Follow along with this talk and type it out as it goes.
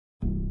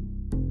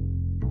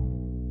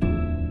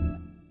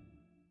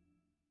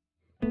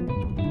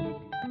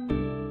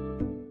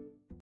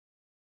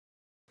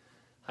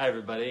Hi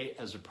everybody,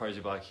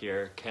 Ezra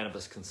here,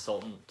 cannabis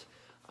consultant.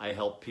 I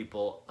help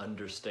people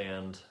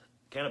understand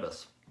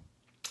cannabis.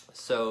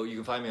 So you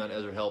can find me on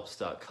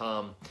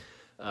EzraHelps.com.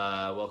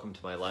 Welcome to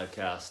my live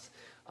cast.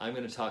 I'm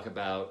going to talk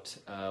about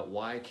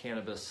why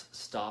cannabis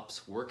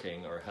stops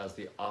working or has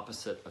the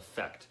opposite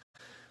effect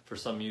for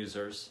some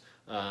users.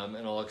 And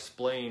I'll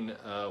explain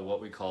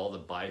what we call the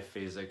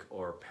biphasic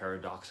or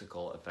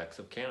paradoxical effects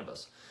of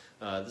cannabis.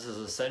 This is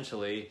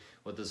essentially,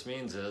 what this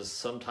means is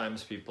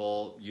sometimes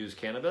people use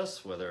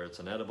cannabis, whether it's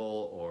an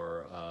edible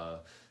or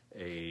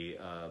a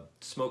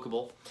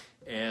smokable,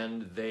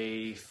 and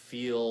they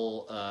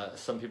feel,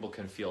 some people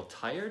can feel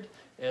tired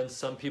and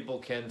some people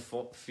can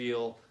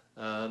feel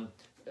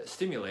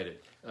stimulated.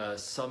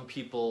 Some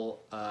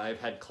people, I've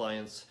had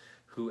clients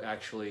who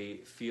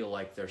actually feel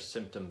like their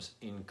symptoms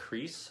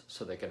increase,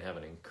 so they can have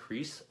an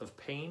increase of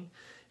pain,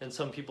 and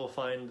some people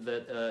find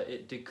that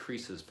it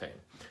decreases pain.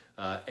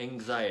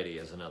 Anxiety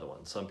is another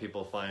one. Some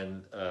people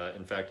find,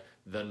 in fact,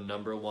 the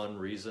number one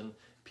reason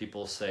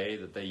people say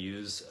that they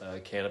use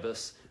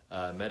cannabis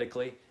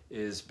medically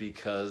is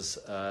because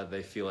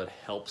they feel it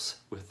helps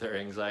with their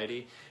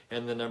anxiety.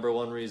 And the number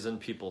one reason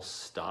people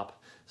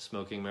stop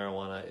smoking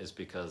marijuana is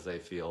because they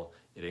feel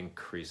it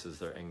increases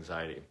their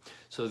anxiety.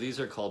 So these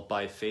are called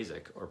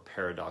biphasic or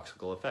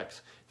paradoxical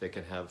effects. They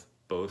can have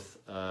both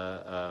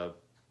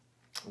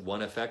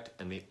one effect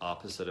and the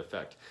opposite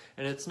effect.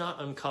 And it's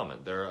not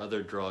uncommon. There are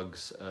other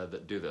drugs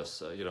that do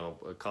this.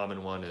 A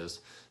common one is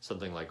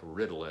something like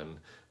Ritalin,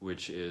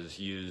 which is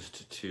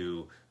used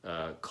to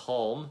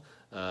calm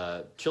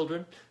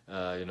children.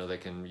 They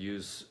can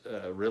use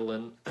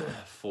Ritalin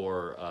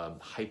for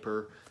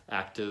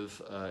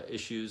hyperactive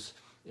issues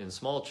in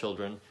small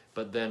children,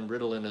 but then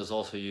Ritalin is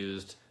also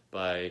used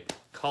by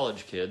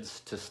college kids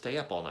to stay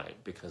up all night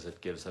because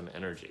it gives them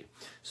energy.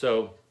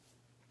 So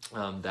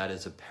that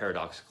is a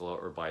paradoxical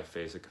or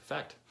biphasic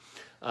effect.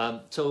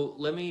 So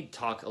let me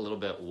talk a little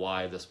bit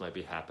why this might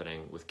be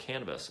happening with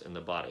cannabis in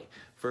the body.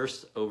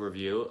 First,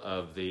 overview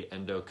of the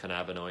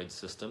endocannabinoid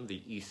system,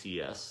 the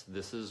ECS.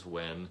 This is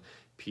when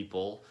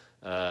people,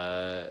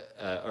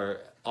 or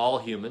all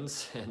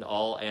humans and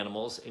all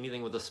animals,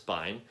 anything with a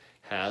spine,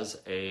 has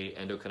a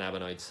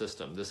endocannabinoid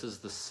system. This is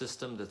the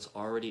system that's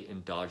already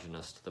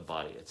endogenous to the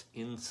body. It's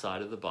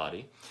inside of the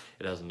body.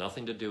 It has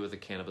nothing to do with the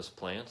cannabis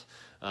plant.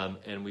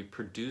 And we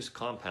produce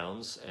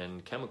compounds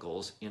and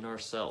chemicals in our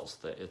cells.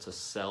 It's a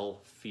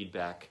cell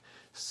feedback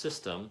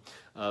system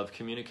of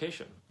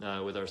communication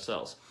with our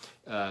cells.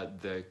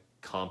 The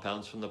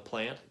compounds from the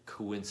plant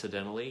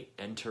coincidentally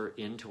enter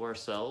into our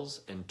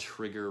cells and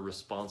trigger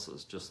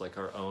responses, just like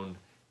our own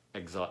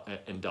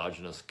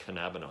endogenous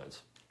cannabinoids.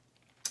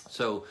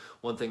 So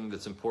one thing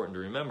that's important to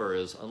remember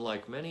is,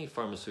 unlike many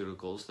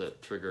pharmaceuticals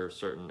that trigger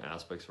certain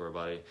aspects of our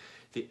body,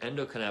 the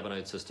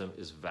endocannabinoid system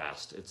is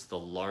vast. It's the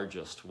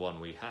largest one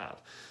we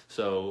have.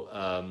 So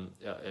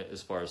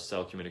as far as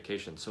cell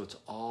communication, so it's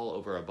all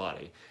over our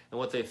body. And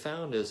what they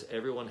found is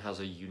everyone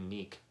has a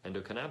unique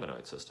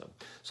endocannabinoid system.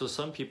 So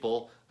some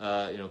people,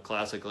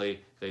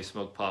 classically, they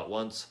smoke pot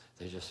once,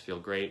 they just feel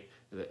great.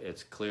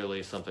 It's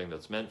clearly something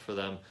that's meant for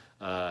them.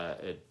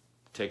 It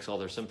takes all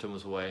their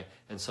symptoms away,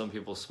 and some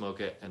people smoke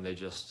it and they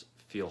just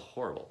feel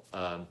horrible.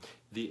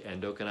 The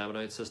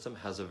endocannabinoid system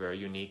has a very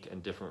unique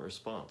and different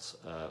response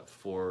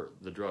for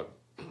the drug.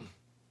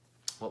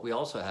 What we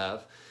also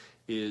have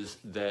is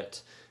that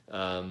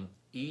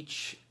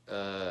each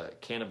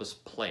cannabis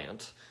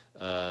plant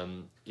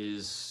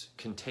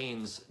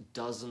contains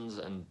dozens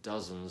and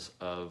dozens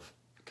of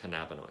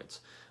cannabinoids.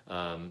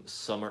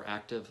 Some are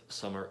active,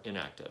 some are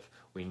inactive.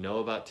 We know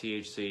about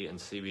THC and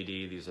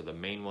CBD. These are the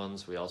main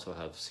ones. We also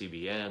have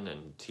CBN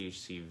and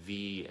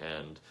THCV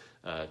and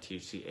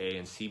THCA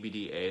and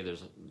CBDA.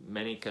 There's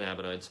many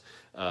cannabinoids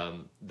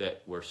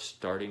that we're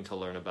starting to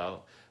learn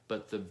about,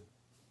 but the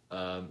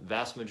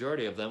vast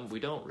majority of them, we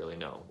don't really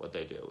know what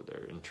they do.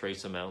 They're in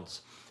trace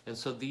amounts. And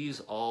so these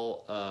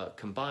all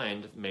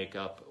combined make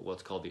up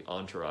what's called the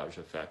entourage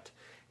effect.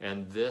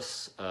 And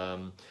this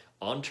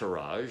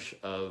entourage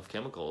of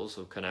chemicals,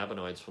 of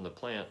cannabinoids from the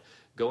plant,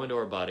 go into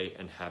our body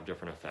and have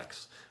different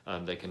effects.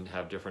 They can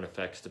have different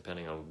effects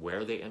depending on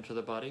where they enter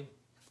the body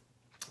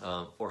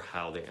or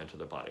how they enter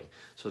the body.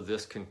 So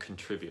this can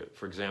contribute.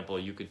 For example,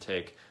 you could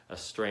take a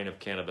strain of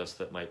cannabis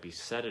that might be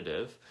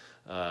sedative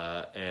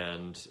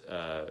and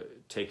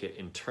take it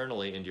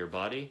internally into your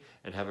body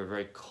and have a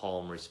very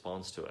calm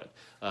response to it.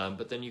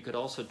 But then you could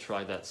also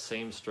try that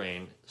same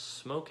strain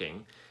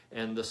smoking.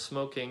 And the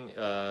smoking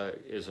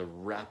is a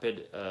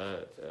rapid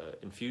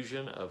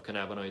infusion of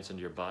cannabinoids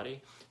into your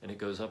body, and it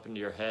goes up into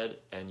your head,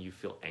 and you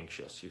feel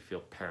anxious, you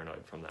feel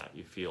paranoid from that,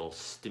 you feel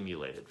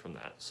stimulated from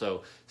that.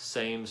 So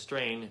same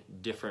strain,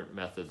 different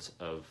methods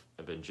of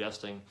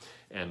ingesting,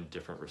 and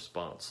different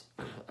response.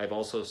 I've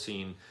also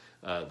seen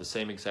the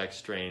same exact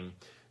strain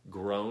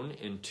grown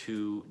in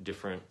two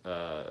different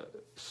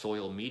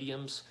soil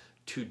mediums,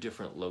 two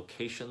different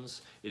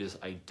locations. It is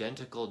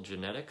identical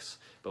genetics,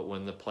 but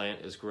when the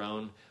plant is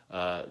grown,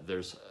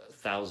 there's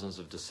thousands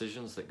of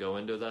decisions that go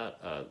into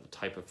that, the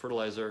type of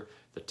fertilizer,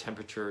 the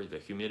temperature, the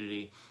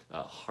humidity,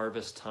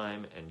 harvest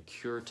time and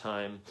cure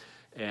time,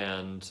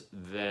 and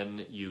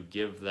then you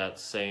give that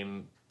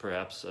same,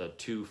 perhaps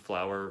 2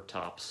 flower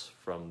tops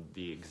from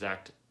the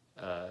exact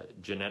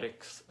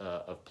genetics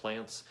of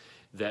plants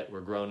that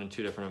were grown in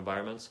 2 different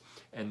environments,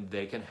 and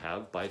they can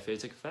have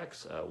biphasic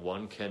effects.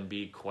 One can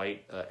be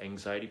quite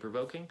anxiety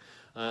provoking,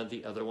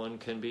 the other one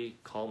can be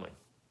calming.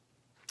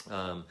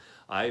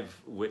 I've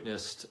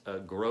witnessed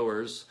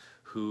growers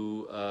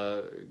who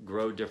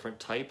grow different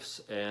types,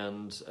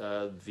 and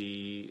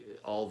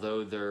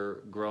although they're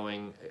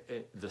growing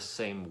the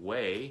same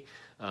way,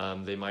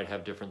 they might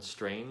have different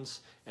strains,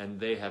 and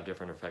they have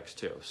different effects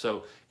too.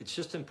 So it's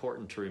just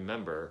important to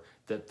remember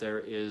that there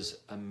is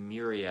a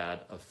myriad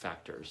of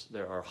factors.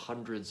 There are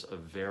hundreds of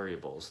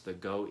variables that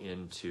go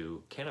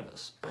into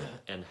cannabis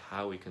and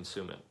how we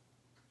consume it.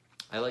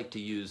 I like to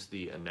use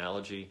the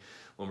analogy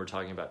when we're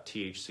talking about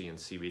THC and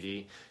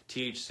CBD.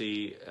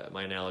 THC,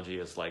 my analogy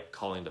is like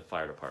calling the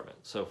fire department.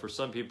 So for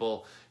some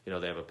people,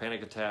 they have a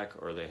panic attack,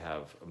 or they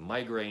have a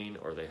migraine,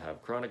 or they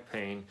have chronic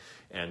pain,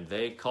 and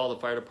they call the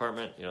fire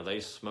department. They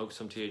smoke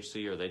some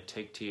THC, or they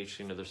take THC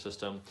into their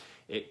system.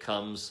 It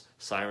comes,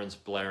 sirens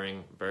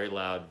blaring, very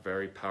loud,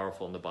 very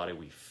powerful in the body.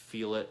 We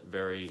feel it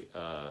very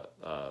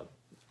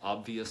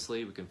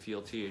obviously. We can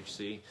feel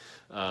THC.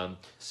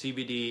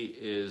 CBD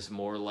is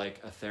more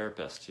like a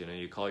therapist.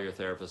 You call your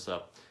therapist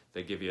up,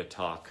 they give you a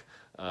talk,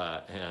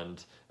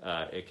 and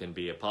it can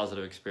be a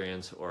positive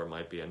experience, or it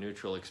might be a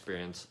neutral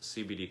experience.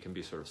 CBD can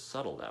be sort of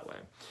subtle that way.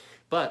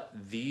 But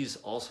these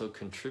also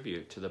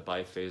contribute to the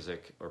biphasic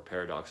or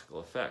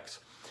paradoxical effects.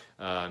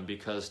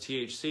 Because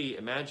THC,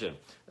 imagine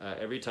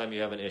every time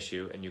you have an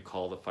issue and you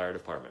call the fire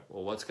department.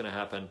 Well, what's going to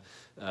happen?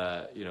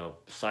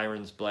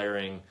 Sirens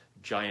blaring,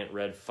 giant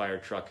red fire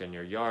truck in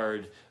your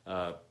yard,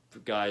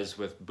 guys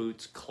with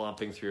boots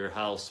clomping through your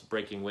house,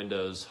 breaking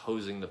windows,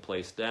 hosing the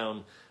place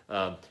down.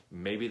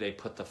 Maybe they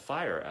put the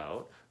fire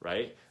out,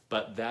 right?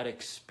 But that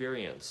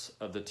experience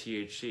of the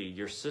THC,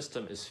 your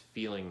system is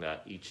feeling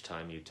that each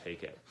time you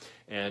take it.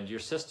 And your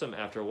system,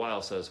 after a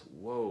while, says,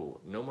 whoa,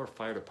 no more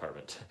fire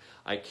department.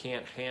 I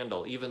can't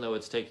handle, even though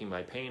it's taking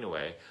my pain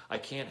away, I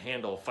can't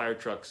handle fire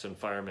trucks and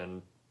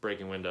firemen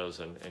breaking windows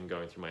and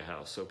going through my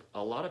house. So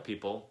a lot of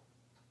people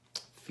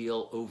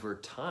feel over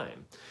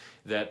time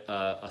that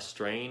a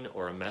strain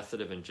or a method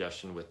of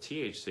ingestion with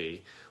THC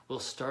will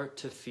start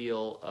to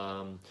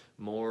feel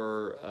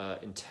more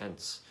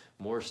intense,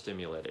 more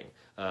stimulating,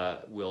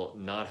 will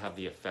not have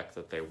the effect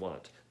that they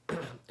want.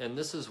 And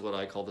this is what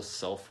I call the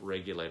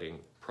self-regulating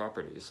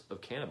properties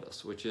of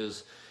cannabis, which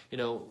is,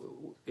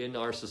 in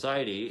our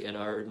society, in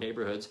our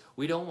neighborhoods,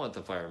 we don't want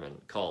the firemen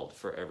called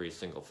for every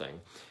single thing.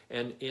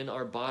 And in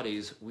our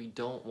bodies, we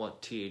don't want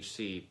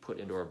THC put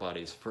into our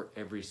bodies for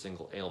every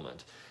single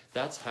ailment.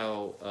 That's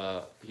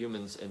how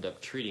humans end up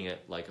treating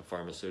it like a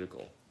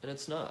pharmaceutical. And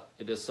it's not.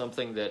 It is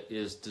something that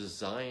is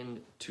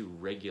designed to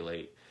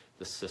regulate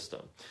the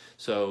system.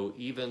 So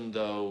even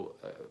though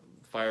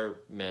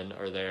firemen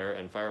are there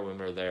and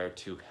firewomen are there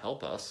to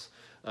help us,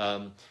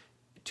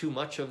 too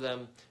much of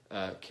them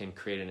can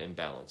create an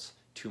imbalance.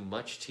 Too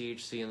much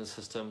THC in the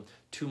system,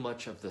 too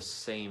much of the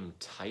same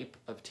type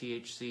of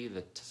THC,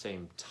 the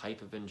same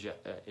type of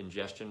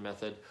ingestion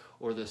method,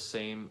 or the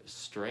same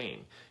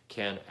strain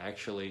can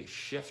actually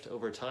shift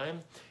over time.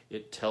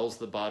 It tells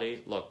the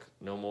body, look,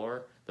 no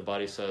more. The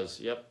body says,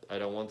 yep, I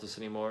don't want this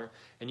anymore.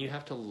 And you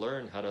have to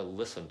learn how to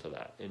listen to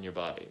that in your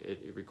body.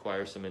 It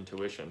requires some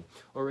intuition,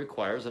 or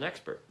requires an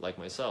expert like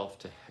myself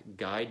to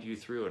guide you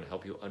through and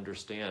help you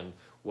understand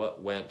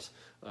what went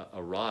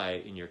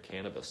awry in your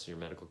cannabis, your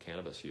medical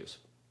cannabis use.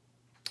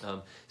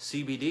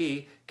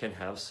 CBD can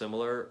have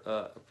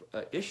similar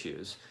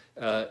issues,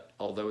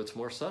 although it's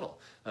more subtle.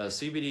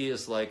 CBD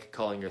is like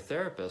calling your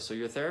therapist, so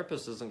your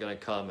therapist isn't going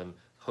to come and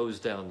hose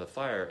down the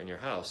fire in your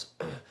house.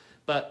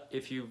 But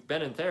if you've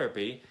been in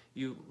therapy,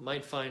 you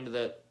might find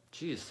that,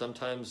 geez,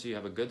 sometimes you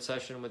have a good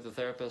session with the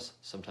therapist,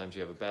 sometimes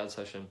you have a bad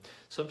session,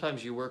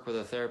 sometimes you work with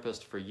a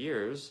therapist for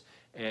years,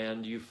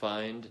 and you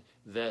find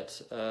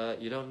that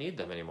you don't need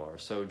them anymore.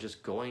 So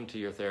just going to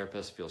your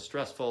therapist feels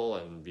stressful,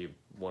 and you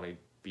want to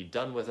be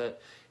done with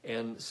it.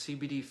 And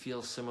CBD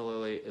feels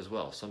similarly as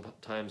well.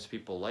 Sometimes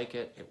people like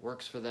it, it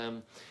works for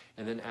them,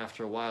 and then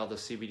after a while the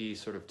CBD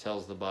sort of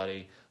tells the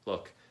body,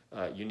 look,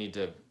 you need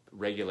to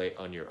regulate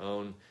on your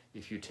own.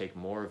 If you take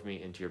more of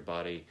me into your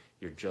body,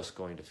 you're just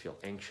going to feel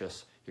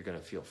anxious, you're going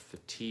to feel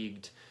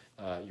fatigued,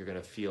 you're going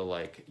to feel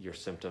like your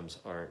symptoms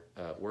aren't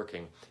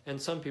working. And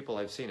some people,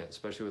 I've seen it,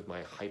 especially with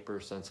my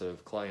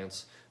hypersensitive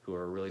clients who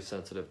are really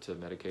sensitive to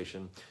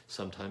medication,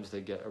 sometimes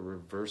they get a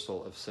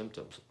reversal of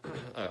symptoms,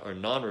 or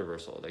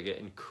non-reversal, they get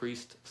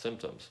increased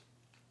symptoms.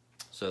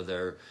 So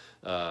their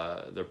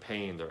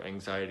pain, their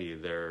anxiety,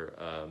 their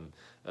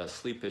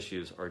sleep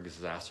issues are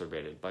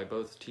exacerbated by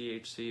both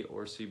THC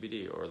or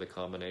CBD, or the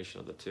combination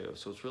of the two.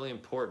 So it's really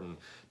important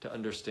to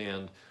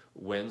understand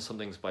when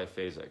something's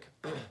biphasic.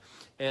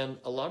 And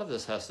a lot of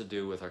this has to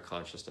do with our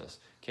consciousness.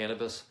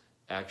 Cannabis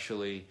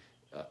actually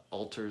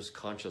alters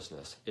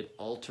consciousness. It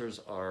alters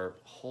our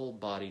whole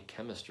body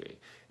chemistry.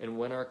 And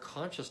when our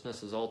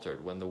consciousness is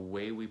altered, when the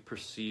way we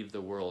perceive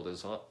the world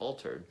is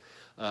altered,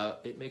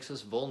 it makes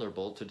us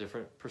vulnerable to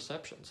different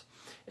perceptions.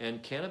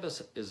 And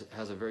cannabis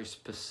has a very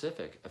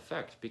specific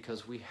effect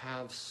because we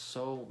have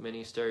so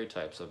many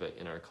stereotypes of it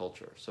in our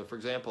culture. So for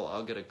example,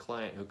 I'll get a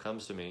client who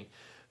comes to me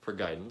for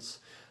guidance.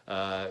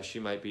 She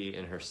might be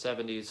in her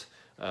 70s.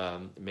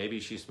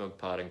 Maybe she smoked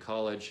pot in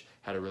college,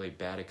 had a really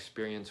bad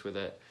experience with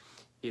it.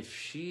 If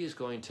she is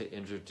going to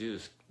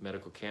introduce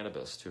medical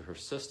cannabis to her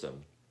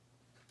system,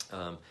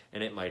 and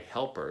it might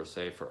help her,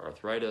 say for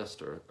arthritis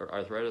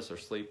or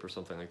sleep or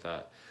something like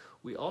that,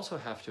 we also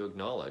have to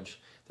acknowledge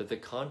that the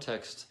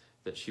context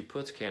that she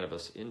puts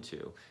cannabis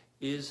into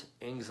is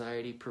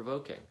anxiety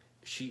provoking.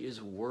 She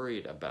is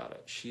worried about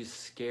it. She's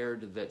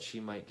scared that she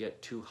might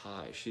get too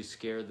high. She's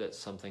scared that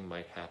something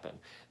might happen.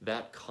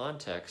 That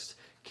context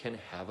can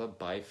have a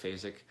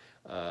biphasic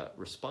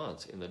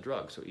response in the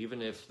drug. So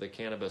even if the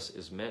cannabis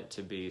is meant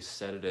to be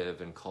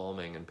sedative and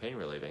calming and pain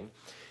relieving,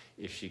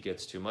 if she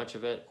gets too much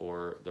of it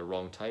or the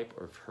wrong type,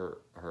 or if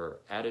her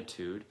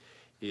attitude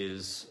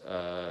is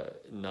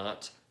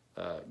not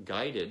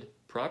guided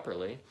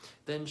properly,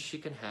 then she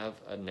can have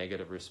a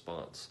negative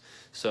response.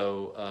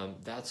 So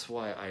that's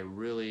why I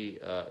really,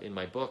 in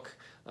my book,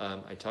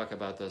 I talk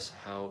about this,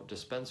 how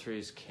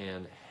dispensaries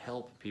can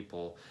help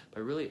people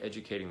by really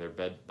educating their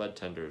bud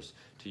tenders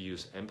to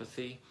use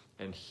empathy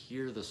and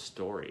hear the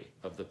story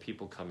of the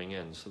people coming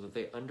in so that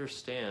they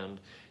understand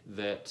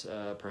that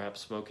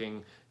perhaps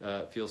smoking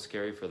feels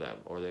scary for them,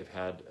 or they've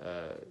had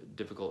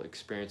difficult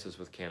experiences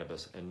with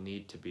cannabis and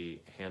need to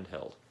be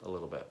handheld a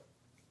little bit.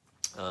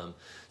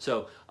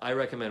 So I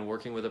recommend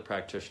working with a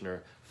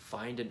practitioner.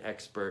 Find an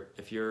expert.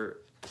 If you're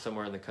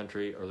somewhere in the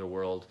country or the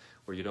world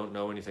where you don't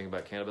know anything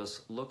about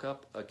cannabis, look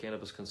up a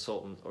cannabis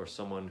consultant or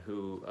someone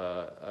who,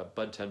 a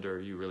bud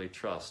tender you really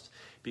trust,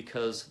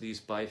 because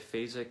these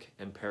biphasic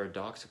and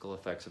paradoxical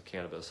effects of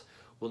cannabis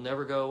will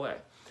never go away.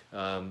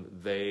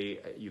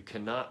 You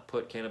cannot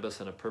put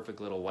cannabis in a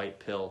perfect little white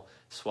pill,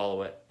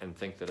 swallow it, and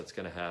think that it's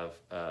going to have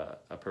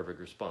a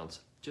perfect response,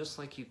 just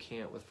like you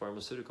can't with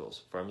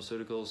pharmaceuticals.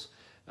 Pharmaceuticals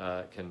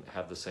can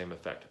have the same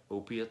effect.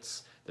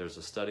 Opiates, there's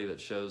a study that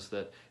shows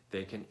that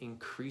they can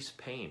increase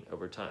pain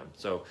over time.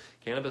 So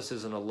cannabis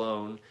isn't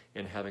alone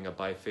in having a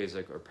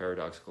biphasic or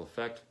paradoxical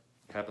effect.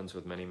 It happens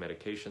with many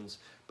medications,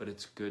 but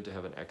it's good to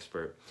have an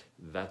expert.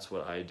 That's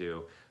what I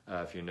do.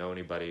 If you know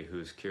anybody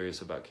who's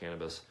curious about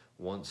cannabis,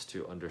 wants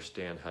to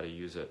understand how to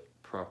use it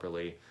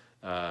properly,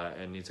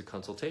 and needs a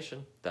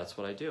consultation, that's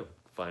what I do.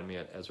 Find me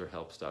at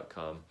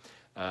ezrahelps.com.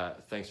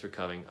 Thanks for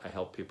coming. I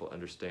help people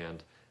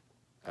understand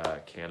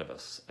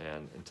cannabis.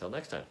 And until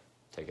next time,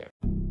 take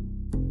care.